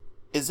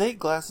Is 8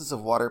 glasses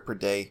of water per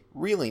day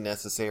really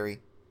necessary?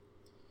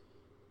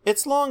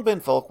 It's long been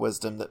folk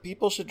wisdom that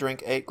people should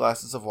drink 8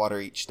 glasses of water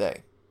each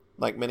day.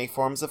 Like many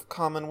forms of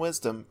common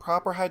wisdom,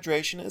 proper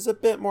hydration is a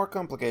bit more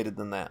complicated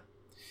than that.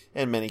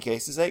 In many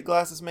cases, 8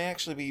 glasses may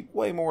actually be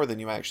way more than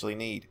you actually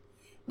need.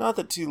 Not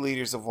that 2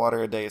 liters of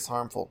water a day is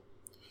harmful.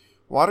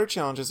 Water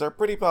challenges are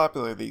pretty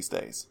popular these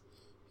days.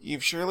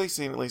 You've surely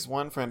seen at least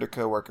one friend or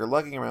coworker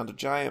lugging around a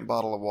giant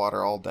bottle of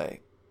water all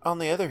day. On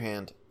the other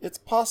hand, it's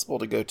possible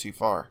to go too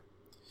far.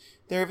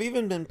 There have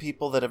even been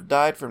people that have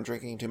died from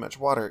drinking too much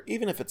water,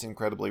 even if it's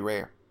incredibly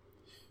rare.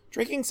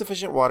 Drinking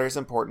sufficient water is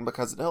important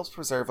because it helps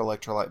preserve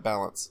electrolyte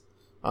balance.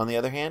 On the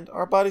other hand,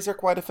 our bodies are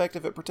quite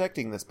effective at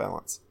protecting this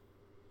balance.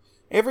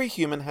 Every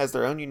human has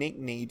their own unique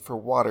need for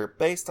water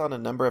based on a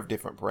number of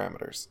different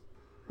parameters.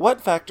 What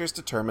factors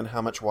determine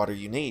how much water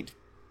you need?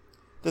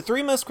 The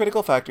 3 most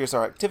critical factors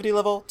are activity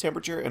level,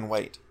 temperature, and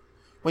weight.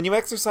 When you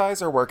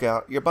exercise or work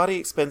out, your body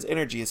expends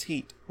energy as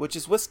heat, which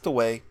is whisked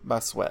away by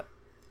sweat.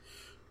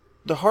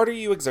 The harder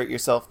you exert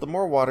yourself, the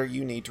more water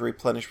you need to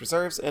replenish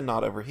reserves and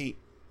not overheat.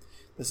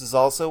 This is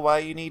also why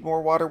you need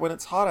more water when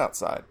it's hot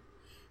outside.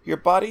 Your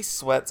body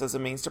sweats as a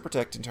means to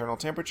protect internal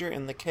temperature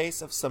in the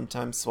case of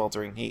sometimes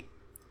sweltering heat.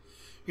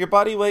 Your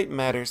body weight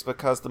matters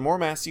because the more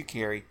mass you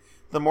carry,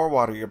 the more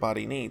water your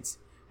body needs,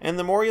 and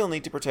the more you'll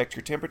need to protect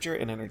your temperature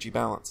and energy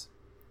balance.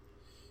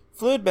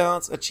 Fluid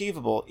balance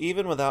achievable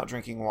even without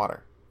drinking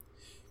water.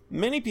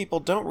 Many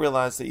people don't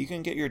realize that you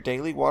can get your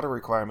daily water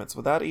requirements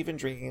without even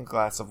drinking a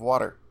glass of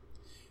water.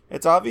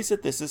 It's obvious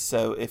that this is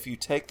so if you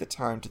take the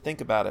time to think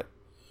about it.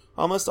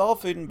 Almost all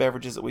food and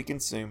beverages that we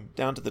consume,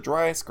 down to the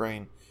driest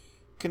grain,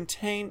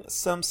 contain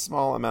some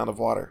small amount of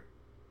water.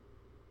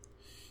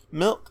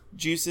 Milk,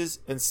 juices,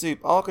 and soup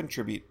all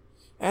contribute,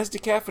 as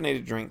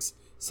decaffeinated drinks,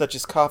 such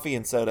as coffee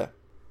and soda.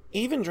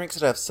 Even drinks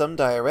that have some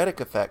diuretic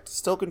effect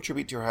still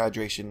contribute to your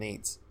hydration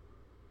needs.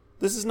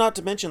 This is not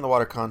to mention the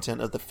water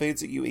content of the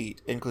foods that you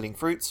eat, including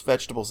fruits,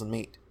 vegetables, and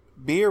meat.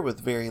 Beer with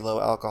very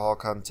low alcohol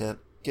content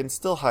can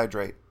still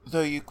hydrate,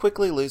 though you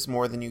quickly lose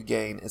more than you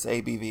gain as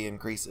ABV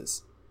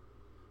increases.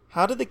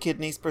 How do the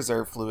kidneys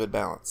preserve fluid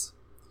balance?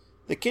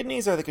 The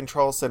kidneys are the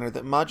control center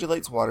that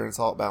modulates water and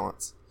salt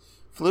balance.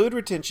 Fluid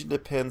retention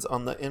depends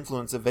on the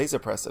influence of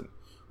vasopressin,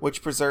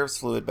 which preserves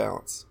fluid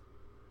balance.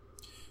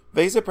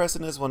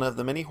 Vasopressin is one of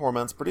the many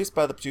hormones produced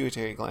by the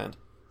pituitary gland,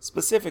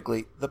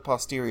 specifically the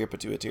posterior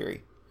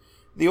pituitary.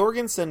 The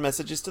organs send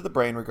messages to the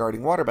brain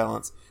regarding water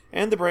balance,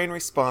 and the brain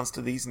responds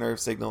to these nerve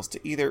signals to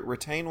either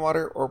retain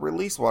water or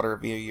release water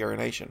via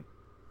urination.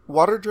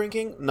 Water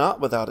drinking not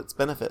without its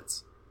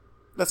benefits.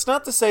 That's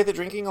not to say that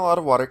drinking a lot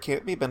of water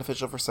can't be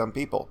beneficial for some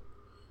people.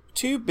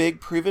 2 big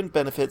proven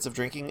benefits of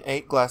drinking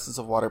 8 glasses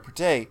of water per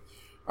day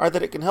are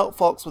that it can help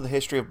folks with a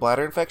history of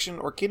bladder infection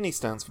or kidney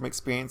stones from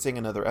experiencing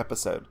another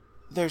episode.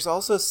 There's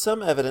also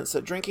some evidence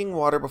that drinking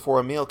water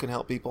before a meal can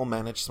help people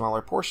manage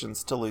smaller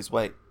portions to lose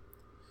weight.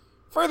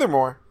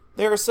 Furthermore,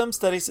 there are some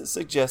studies that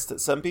suggest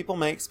that some people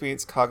may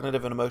experience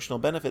cognitive and emotional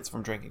benefits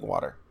from drinking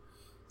water.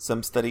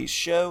 Some studies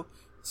show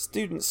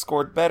students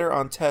scored better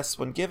on tests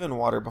when given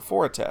water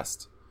before a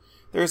test.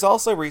 There is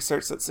also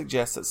research that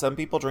suggests that some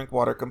people drink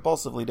water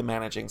compulsively to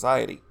manage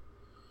anxiety.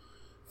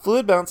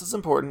 Fluid balance is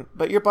important,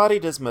 but your body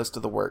does most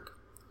of the work.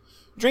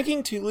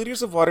 Drinking 2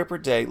 liters of water per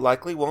day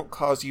likely won't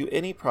cause you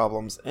any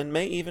problems and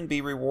may even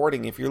be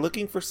rewarding if you're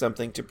looking for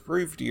something to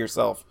prove to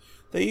yourself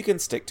that you can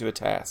stick to a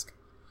task.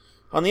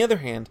 On the other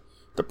hand,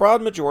 the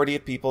broad majority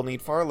of people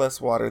need far less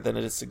water than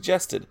it is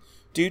suggested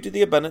due to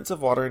the abundance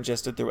of water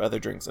ingested through other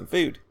drinks and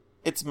food.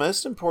 It's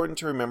most important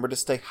to remember to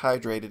stay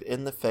hydrated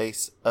in the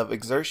face of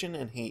exertion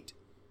and heat.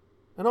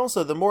 And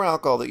also, the more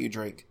alcohol that you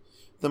drink,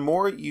 the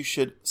more you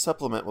should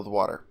supplement with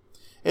water.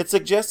 It's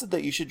suggested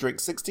that you should drink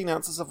 16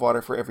 ounces of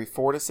water for every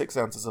 4 to 6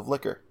 ounces of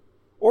liquor,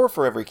 or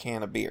for every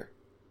can of beer.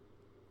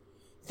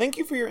 Thank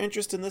you for your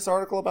interest in this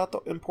article about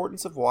the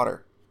importance of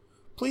water.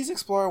 Please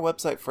explore our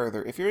website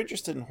further if you're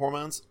interested in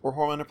hormones or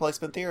hormone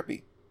replacement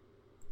therapy.